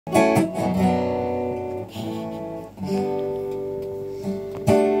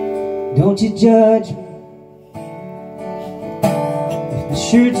Don't you judge me if my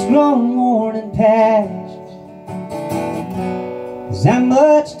shirt's grown worn and patched, 'cause I'm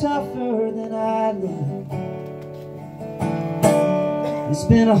much tougher than I look. It's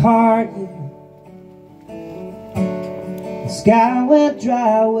been a hard year. The sky went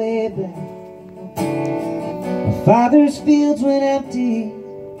dry way back. My father's fields went empty,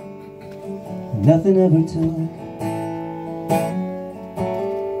 and nothing ever took.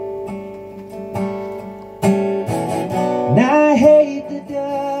 And I hate the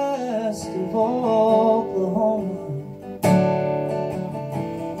dust of Oklahoma,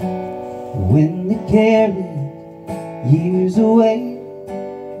 the wind that carried years away.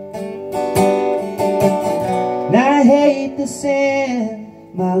 And I hate the sand,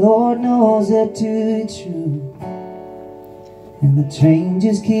 my Lord knows that to be true. And the train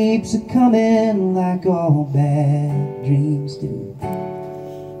just keeps a-comin' like all bad dreams do.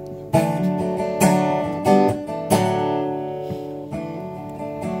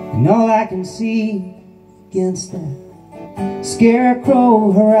 And all I can see against that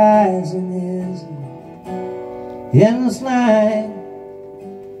scarecrow horizon is an endless line,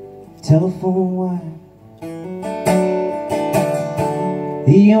 telephone wire.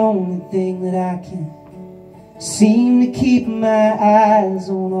 The only thing that I can seem to keep my eyes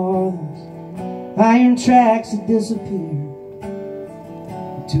on are those iron tracks that disappear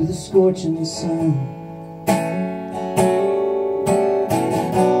into the scorching sun.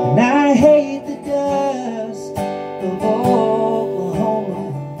 And I hate the dust of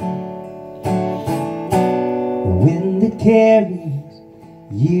Oklahoma, the wind that carries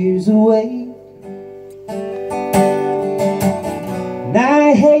years away. And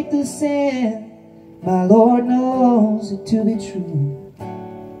I hate the sand, my Lord knows it to be true,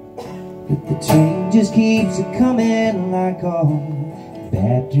 but the train just keeps a-comin' like all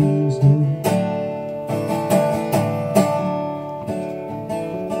bad dreams do.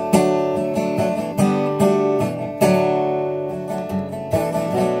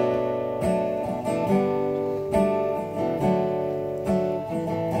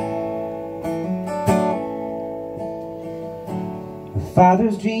 My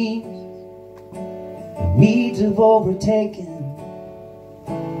father's dreams, weeds have overtaken,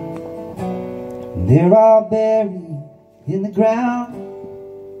 and they're all buried in the ground.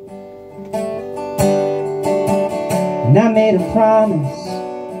 And I made a promise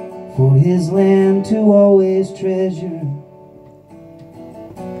for his land to always treasure,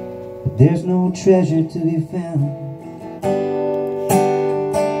 but there's no treasure to be found.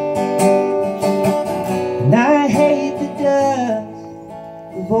 And I hate the dust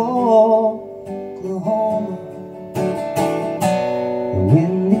of Oklahoma, the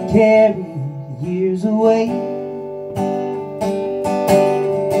wind that carried years away.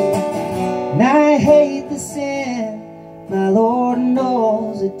 And I hate the sand, my Lord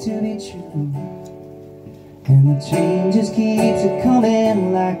knows it to be true, and the train just keeps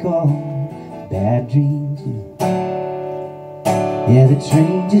a-comin' like all bad dreams do. Yeah, the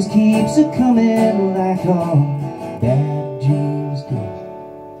train just keeps a-comin' like all bad